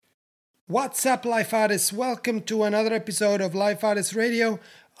What's up, Life Artists? Welcome to another episode of Life Artists Radio.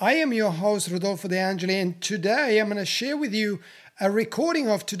 I am your host, Rodolfo De Angeli, and today I'm going to share with you a recording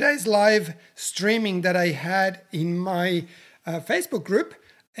of today's live streaming that I had in my Facebook group.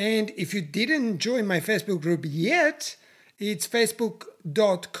 And if you didn't join my Facebook group yet, it's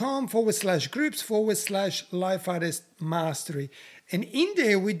facebook.com/groups/Life Artist Mastery. And in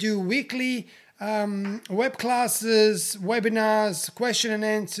there, we do weekly web classes, webinars, question and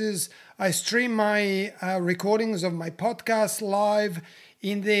answers. I stream my recordings of my podcast live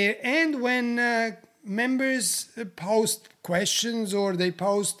in there. And when members post questions or they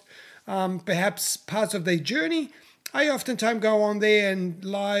post perhaps parts of their journey, I oftentimes go on there and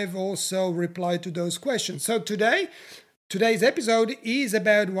live also reply to those questions. So today's episode is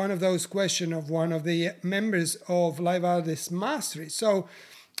about one of those questions of one of the members of Life Artist Mastery. So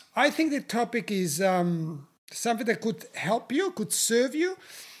I think the topic is something that could help you, could serve you.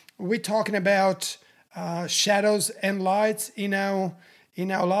 We're talking about shadows and lights in our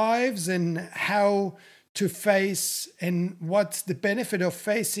lives and how to face and what's the benefit of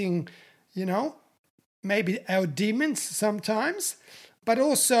facing, maybe our demons sometimes, but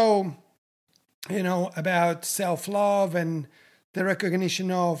also, about self-love and the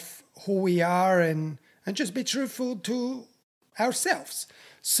recognition of who we are and just be truthful to ourselves.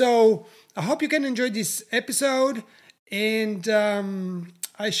 So I hope you can enjoy this episode, and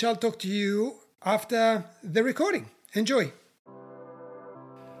I shall talk to you after the recording. Enjoy.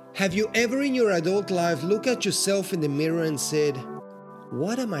 Have you ever in your adult life looked at yourself in the mirror and said,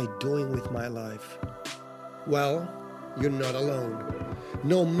 "What am I doing with my life?" Well, you're not alone.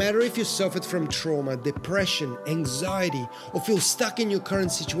 No matter if you suffered from trauma, depression, anxiety, or feel stuck in your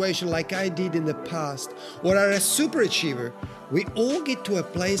current situation like I did in the past, or are a superachiever, we all get to a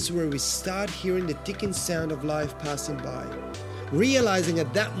place where we start hearing the ticking sound of life passing by, realizing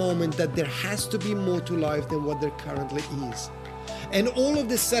at that moment that there has to be more to life than what there currently is. And all of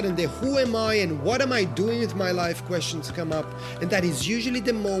a sudden, the who am I and what am I doing with my life questions come up, and that is usually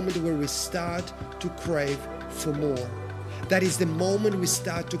the moment where we start to crave for more. That is the moment we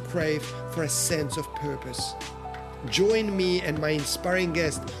start to crave for a sense of purpose. Join me and my inspiring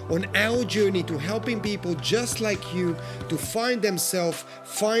guest on our journey to helping people just like you to find themselves,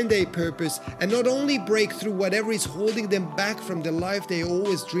 find their purpose, and not only break through whatever is holding them back from the life they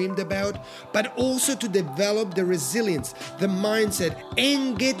always dreamed about, but also to develop the resilience, the mindset,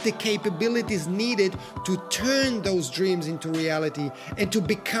 and get the capabilities needed to turn those dreams into reality and to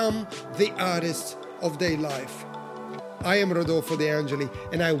become the artists of their life. I am Rodolfo De Angeli,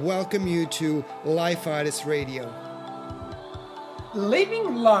 and I welcome you to Life Artists Radio.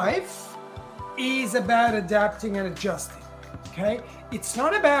 Living life is about adapting and adjusting, okay? It's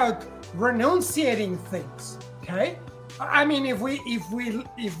not about renunciating things, okay? I mean, if we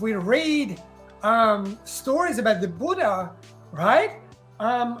read stories about the Buddha, right?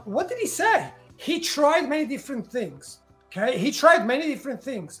 What did he say? He tried many different things, okay? He tried many different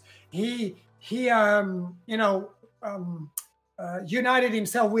things. He united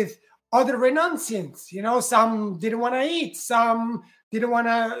himself with other renunciants. Some didn't want to eat, some didn't want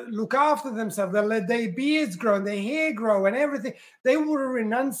to look after themselves. They let their beards grow and their hair grow and everything. They were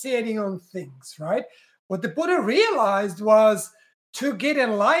renunciating on things, right? What the Buddha realized was to get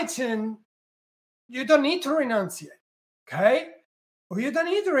enlightened, you don't need to renunciate, okay? Or you don't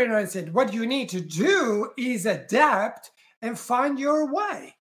need to renunciate. What you need to do is adapt and find your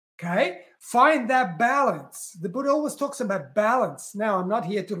way, okay? Find that balance. The Buddha always talks about balance. Now, I'm not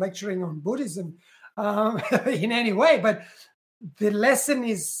here to lecturing on Buddhism in any way, but the lesson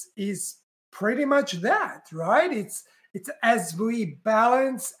is pretty much that, right? It's as we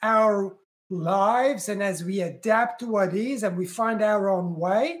balance our lives and as we adapt to what is and we find our own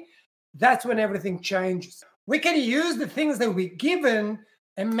way, that's when everything changes. We can use the things that we're given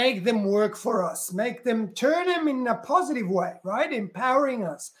and make them work for us, turn them in a positive way, right? Empowering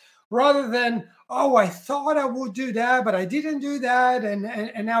us. Rather than, I thought I would do that, but I didn't do that, and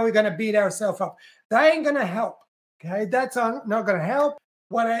now we're going to beat ourselves up. That ain't going to help, okay? That's not going to help.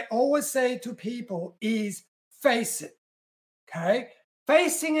 What I always say to people is face it, okay?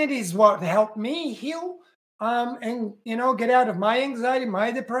 Facing it is what helped me heal and, get out of my anxiety,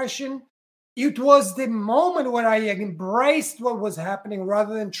 my depression. It was the moment where I embraced what was happening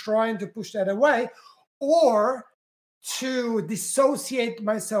rather than trying to push that away or to dissociate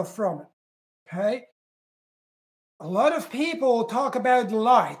myself from it, okay? A lot of people talk about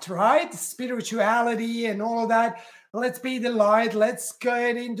light, right? Spirituality and all of that. Let's be the light. Let's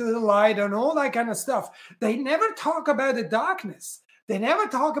get into the light and all that kind of stuff. They never talk about the darkness. They never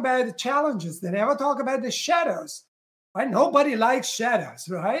talk about the challenges. They never talk about the shadows. Right? Nobody likes shadows,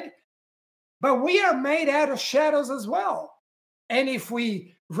 right? But we are made out of shadows as well. And if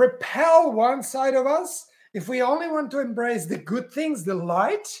we repel one side of us, if we only want to embrace the good things, the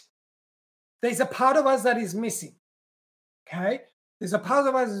light, there's a part of us that is missing. Okay? There's a part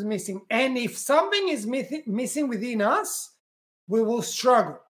of us that is missing. And if something is missing within us, we will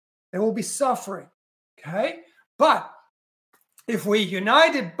struggle. There will be suffering. Okay? But if we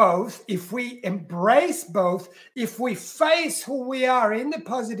united both, if we embrace both, if we face who we are in the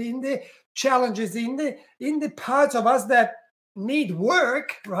positive, in the challenges, in the parts of us that need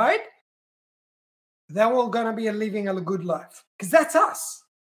work, right? Then we're gonna be living a good life. Because that's us,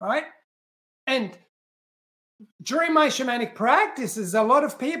 right? And during my shamanic practices, a lot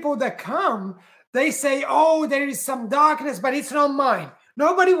of people that come, they say, oh, there is some darkness, but it's not mine.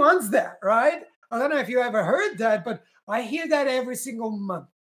 Nobody wants that, right? I don't know if you ever heard that, but I hear that every single month.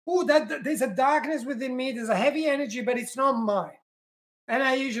 Oh, that there's a darkness within me, there's a heavy energy, but it's not mine. And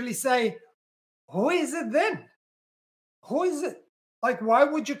I usually say, who is it then? Who is it? Like, why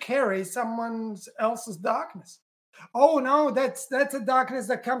would you carry someone else's darkness? Oh no, that's a darkness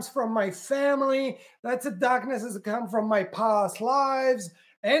that comes from my family. That's a darkness that comes from my past lives,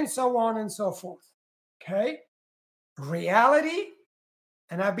 and so on and so forth. Okay, reality,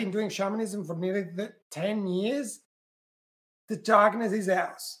 and I've been doing shamanism for nearly 10 years. The darkness is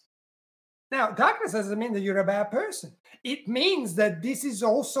ours. Now, darkness doesn't mean that you're a bad person. It means that this is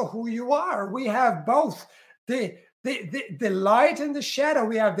also who you are. We have both the light and the shadow.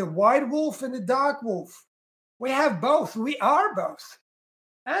 We have the white wolf and the dark wolf. We have both. We are both.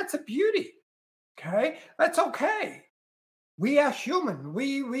 That's a beauty. Okay? That's okay. We are human.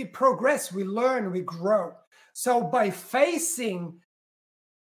 We progress, we learn, we grow. So by facing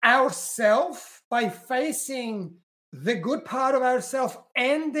ourselves, by facing the good part of ourselves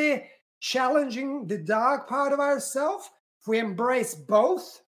and the challenging, the dark part of ourselves, if we embrace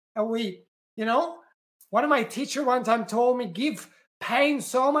both, and we, one of my teachers one time told me, give pain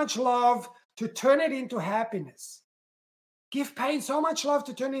so much love to turn it into happiness. Give pain so much love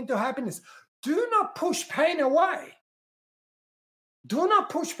to turn it into happiness. Do not push pain away. Do not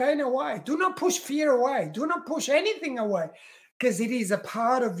push pain away. Do not push fear away. Do not push anything away, because it is a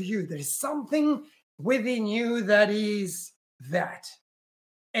part of you. There is something within you that is that.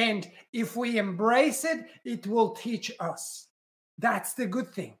 And if we embrace it, it will teach us. That's the good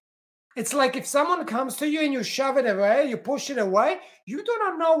thing. It's like if someone comes to you and you shove it away, you push it away, you do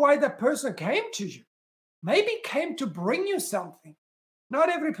not know why that person came to you. Maybe came to bring you something. Not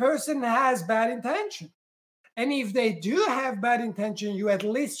every person has bad intention. And if they do have bad intention, at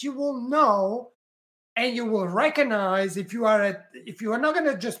least you will know, and you will recognize if you are not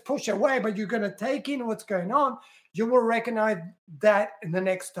going to just push away, but you're going to take in what's going on, you will recognize that in the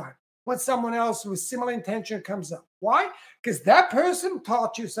next time when someone else with similar intention comes up. Why? Because that person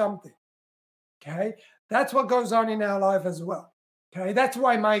taught you something. Okay, that's what goes on in our life as well. Okay, that's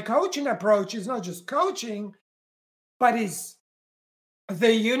why my coaching approach is not just coaching, but is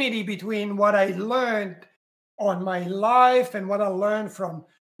the unity between what I learned on my life and what I learned from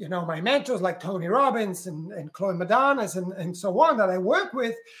my mentors like Tony Robbins and Chloe Madanas and so on that I work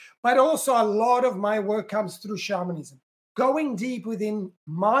with, but also a lot of my work comes through shamanism, going deep within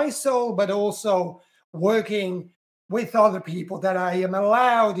my soul, but also working with other people that I am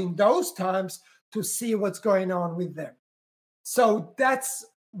allowed in those times to see what's going on with them. So that's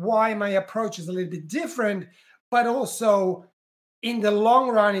why my approach is a little bit different, but also in the long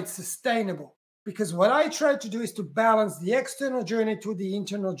run, it's sustainable. Because what I try to do is to balance the external journey to the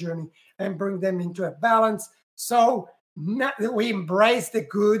internal journey and bring them into a balance. So we embrace the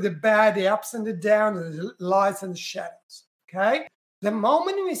good, the bad, the ups and the downs, the lights and the shadows. Okay? The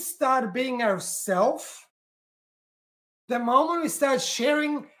moment we start being ourselves, the moment we start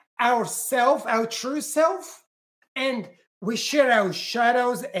sharing ourself, our true self, and we share our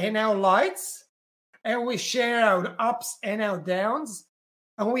shadows and our lights, and we share our ups and our downs,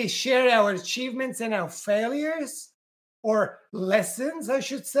 and we share our achievements and our failures, or lessons, I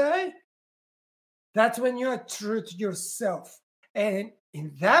should say, that's when you are true to yourself. And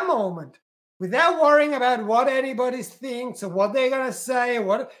in that moment, without worrying about what anybody thinks or what they're going to say,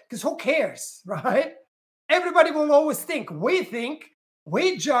 because who cares, right? Everybody will always think,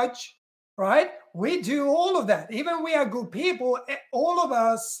 we judge, right? We do all of that. Even we are good people, all of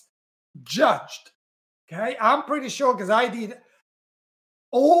us judged. Okay, I'm pretty sure because I did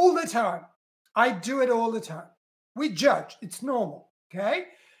all the time. I do it all the time. We judge. It's normal. Okay,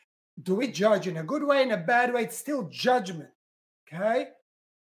 do we judge in a good way, in a bad way? It's still judgment. Okay,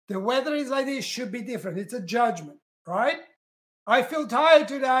 the weather is like this, should be different. It's a judgment, right? I feel tired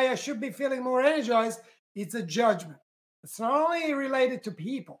today. I should be feeling more energized. It's a judgment. It's not only related to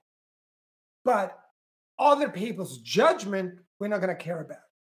people. but other people's judgment, we're not going to care about.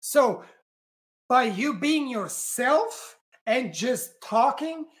 So, by you being yourself and just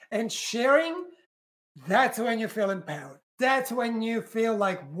talking and sharing, that's when you feel empowered. That's when you feel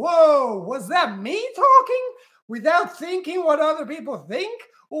like, whoa, was that me talking without thinking what other people think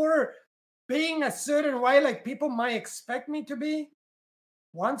or being a certain way like people might expect me to be?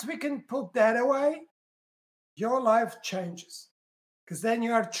 Once we can put that away, your life changes because then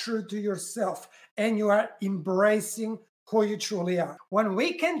you are true to yourself and you are embracing who you truly are. When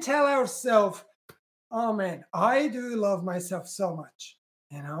we can tell ourselves, oh man, I do love myself so much,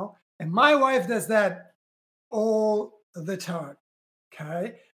 and my wife does that all the time.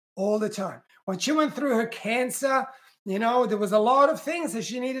 Okay. All the time. When she went through her cancer, there was a lot of things that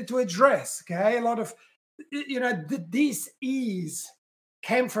she needed to address. Okay. A lot of, this ease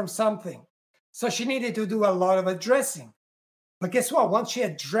came from something. So she needed to do a lot of addressing. But guess what? Once she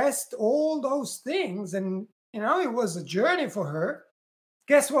addressed all those things, and, it was a journey for her,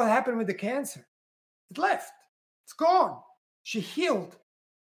 guess what happened with the cancer? It left. It's gone. She healed.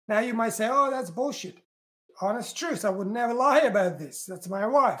 Now you might say, oh, that's bullshit. Honest truth, I would never lie about this. That's my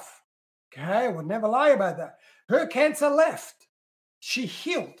wife. Okay, I would never lie about that. Her cancer left. She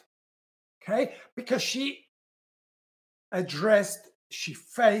healed. Okay, because she addressed, she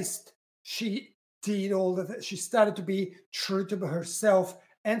faced, she did all the she started to be true to herself,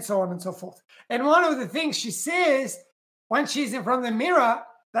 and so on and so forth. And one of the things she says when she's in front of the mirror,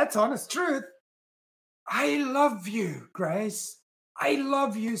 that's honest truth. I love you, Grace. I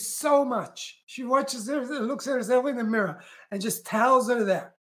love you so much. She watches her, looks at herself in the mirror and just tells her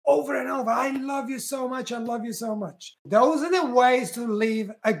that over and over. I love you so much. I love you so much. Those are the ways to live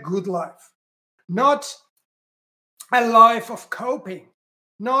a good life, not a life of coping,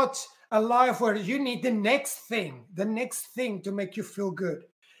 not a life where you need the next thing to make you feel good.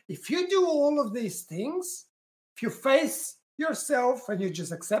 If you do all of these things, if you face yourself and you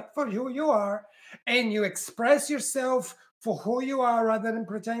just accept for who you are and you express yourself for who you are rather than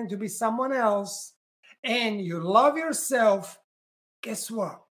pretending to be someone else, and you love yourself, guess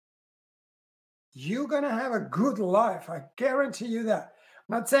what? You're going to have a good life. I guarantee you that.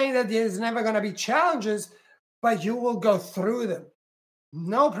 I'm not saying that there's never going to be challenges, but you will go through them.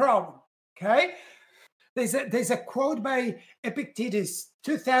 No problem. Okay? There's a quote by Epictetus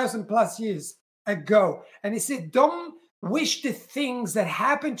 2,000 plus years ago, and he said, don't wish the things that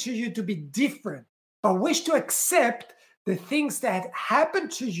happen to you to be different, but wish to accept the things that happen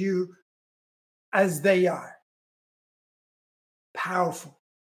to you as they are. Powerful.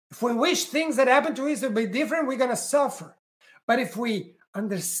 If we wish things that happen to us to be different, we're going to suffer. But if we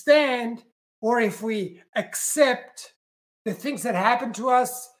understand, or if we accept the things that happen to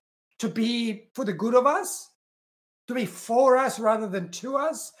us to be for the good of us, to be for us rather than to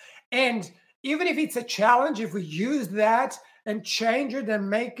us, and even if it's a challenge, if we use that and change it and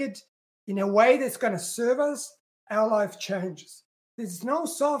make it in a way that's going to serve us, our life changes. There's no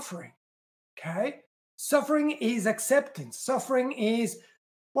suffering, okay? Suffering is acceptance. Suffering is,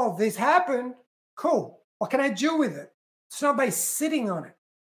 well, this happened, cool. What can I do with it? It's not by sitting on it,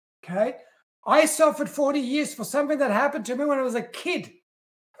 okay? I suffered 40 years for something that happened to me when I was a kid,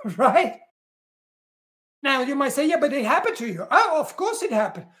 right? Now, you might say, yeah, but it happened to you. Oh, of course it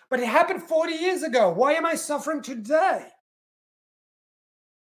happened. But it happened 40 years ago. Why am I suffering today?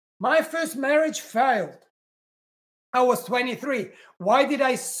 My first marriage failed. I was 23. Why did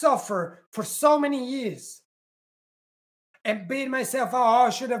I suffer for so many years? And beat myself, oh, I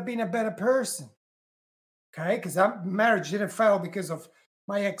should have been a better person. Okay, because marriage didn't fail because of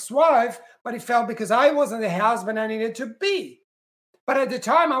my ex-wife, but it failed because I wasn't the husband I needed to be. But at the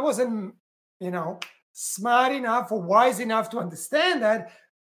time, I wasn't, smart enough or wise enough to understand that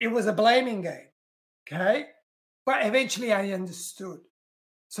it was a blaming game. Okay, but eventually I understood.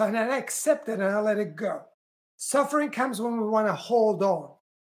 So then I accepted and I let it go. Suffering comes when we want to hold on.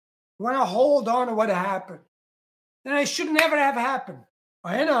 We want to hold on to what happened. And it should never have happened.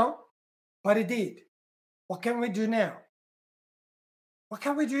 I know, but it did. What can we do now? What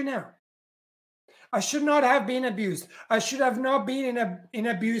can we do now? I should not have been abused. I should have not been in an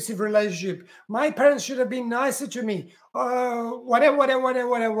abusive relationship. My parents should have been nicer to me. Whatever.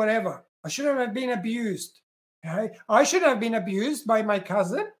 I shouldn't have been abused. Okay? I should have been abused by my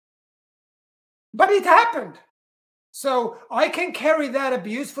cousin, but it happened. So I can carry that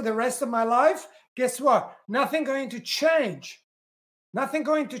abuse for the rest of my life. Guess what? Nothing going to change. Nothing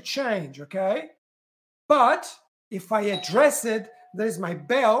going to change, okay? But if I address it, there's my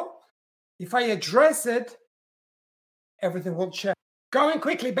bell. If I address it, everything will change. Going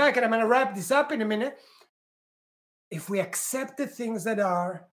quickly back, and I'm going to wrap this up in a minute. If we accept the things that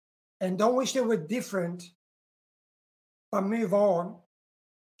are and don't wish they were different, but move on,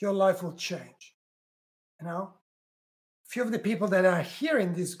 your life will change. You know, few of the people that are here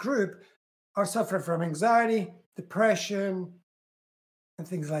in this group are suffering from anxiety, depression, and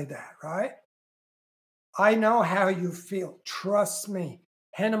things like that, right? I know how you feel. Trust me.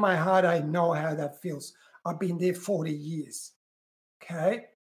 Hand on my heart, I know how that feels. I've been there 40 years. Okay?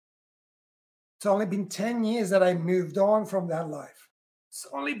 It's only been 10 years that I moved on from that life. It's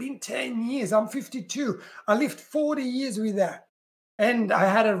only been 10 years. I'm 52. I lived 40 years with that. And I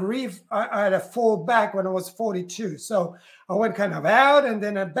had a fall back when I was 42. So I went kind of out and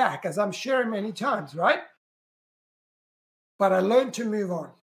then back, as I'm sharing many times, right? But I learned to move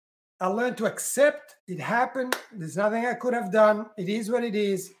on. I learned to accept it happened. There's nothing I could have done. It is what it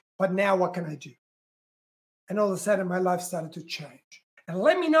is. But now what can I do? And all of a sudden, my life started to change. And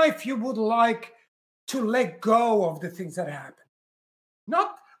let me know if you would like to let go of the things that happened.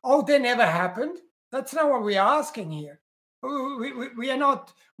 Not, oh, they never happened. That's not what we're asking here. We are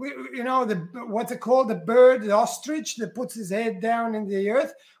not, what's it called? The bird, the ostrich that puts his head down in the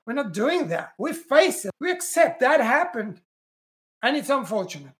earth. We're not doing that. We face it. We accept that happened. And it's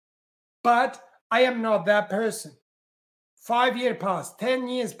unfortunate. But I am not that person. 5 years passed, 10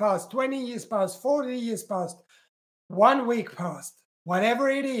 years passed, 20 years passed, 40 years passed, 1 week passed, whatever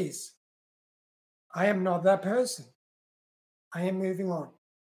it is. I am not that person. I am moving on.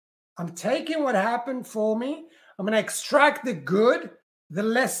 I'm taking what happened for me. I'm going to extract the good, the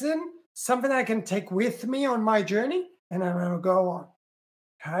lesson, something I can take with me on my journey, and I'm going to go on.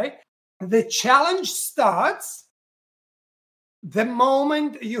 Okay? The challenge starts the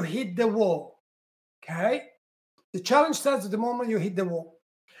moment you hit the wall. Okay? The challenge starts the moment you hit the wall.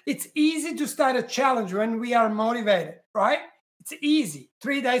 It's easy to start a challenge when we are motivated, right? It's easy.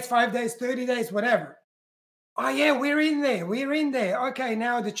 3 days, 5 days, 30 days, whatever. Oh, yeah, we're in there. We're in there. Okay,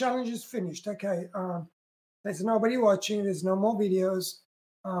 now the challenge is finished. Okay, there's nobody watching. There's no more videos.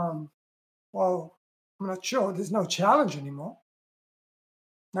 Well, I'm not sure. There's no challenge anymore.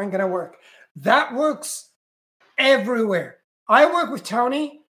 Not going to work. That works everywhere. I work with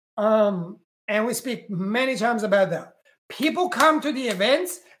Tony, and we speak many times about that. People come to the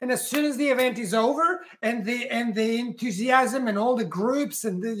events, and as soon as the event is over, and the enthusiasm and all the groups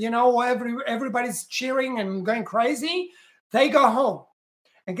and everybody's cheering and going crazy, they go home.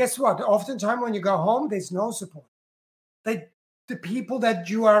 And guess what? Oftentimes when you go home, there's no support. The people that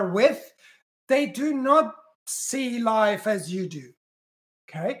you are with, they do not see life as you do.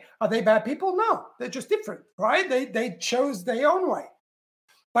 Okay. Are they bad people? No, they're just different, right? They chose their own way.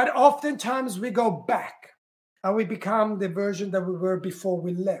 But oftentimes we go back and we become the version that we were before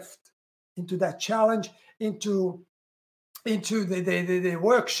we left into that challenge, into the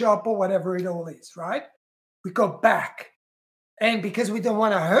workshop or whatever it all is, right? We go back. And because we don't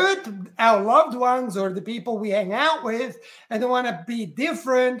want to hurt our loved ones or the people we hang out with and don't want to be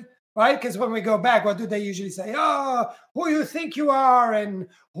different, right? Because when we go back, what do they usually say? Oh, who you think you are and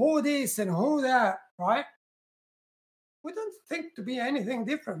who this and who that, right? We don't think to be anything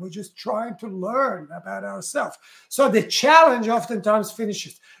different. We're just trying to learn about ourselves. So the challenge oftentimes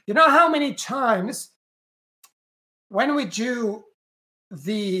finishes. You know how many times when we do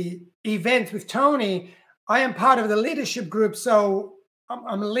the event with Tony, I am part of the leadership group. So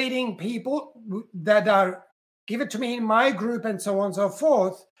I'm leading people that are given to me in my group and so on and so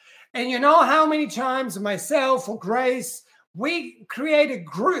forth. And you know how many times myself or Grace, we created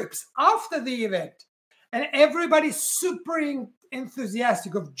groups after the event. And everybody's super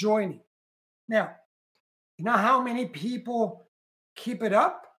enthusiastic of joining. Now, you know how many people keep it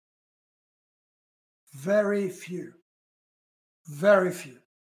up? Very few. Very few.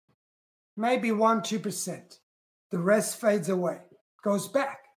 Maybe 1-2%. The rest fades away, goes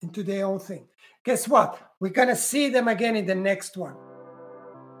back into their own thing. Guess what? We're going to see them again in the next one.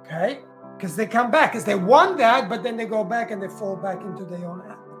 Okay? Because they come back, because they want that, but then they go back and they fall back into their own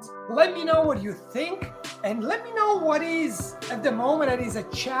habits. Let me know what you think, and let me know what is, at the moment, that is a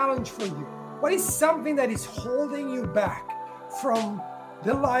challenge for you. What is something that is holding you back from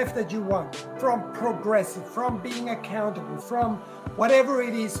the life that you want, from progressing, from being accountable, from whatever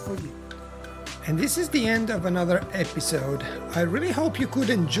it is for you. And this is the end of another episode. I really hope you could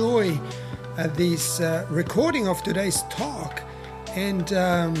enjoy this recording of today's talk and,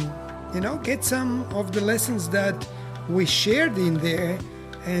 get some of the lessons that we shared in there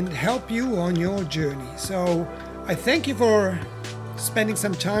and help you on your journey. So I thank you for spending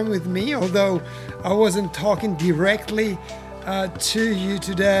some time with me, although I wasn't talking directly to you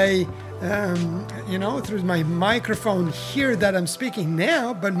today through my microphone here that I'm speaking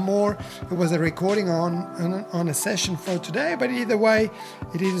now, but more it was a recording on a session for today. But either way,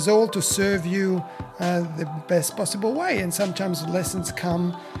 it is all to serve you the best possible way. And sometimes lessons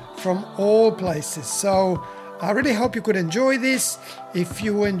come from all places. So I really hope you could enjoy this. If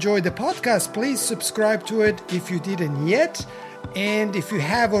you enjoyed the podcast, please subscribe to it if you didn't yet. And if you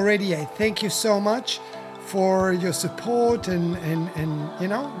have already, I thank you so much for your support and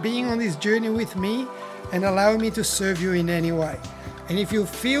being on this journey with me and allowing me to serve you in any way. And if you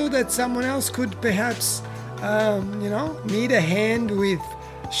feel that someone else could perhaps need a hand with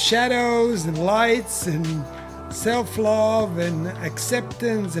shadows and lights and self-love and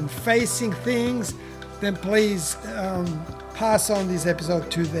acceptance and facing things, then please pass on this episode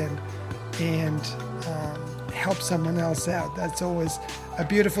to them and help someone else out. That's always a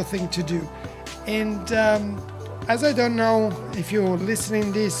beautiful thing to do. And as I don't know if you're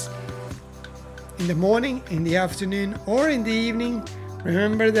listening this in the morning, in the afternoon, or in the evening,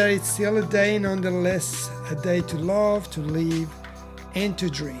 remember that it's still a day, nonetheless, a day to love, to live, and to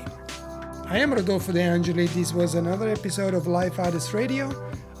dream. I am Rodolfo De Angeli. This was another episode of Life Artist Radio.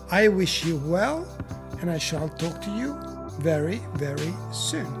 I wish you well, and I shall talk to you very, very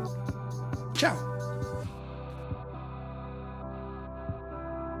soon. Ciao.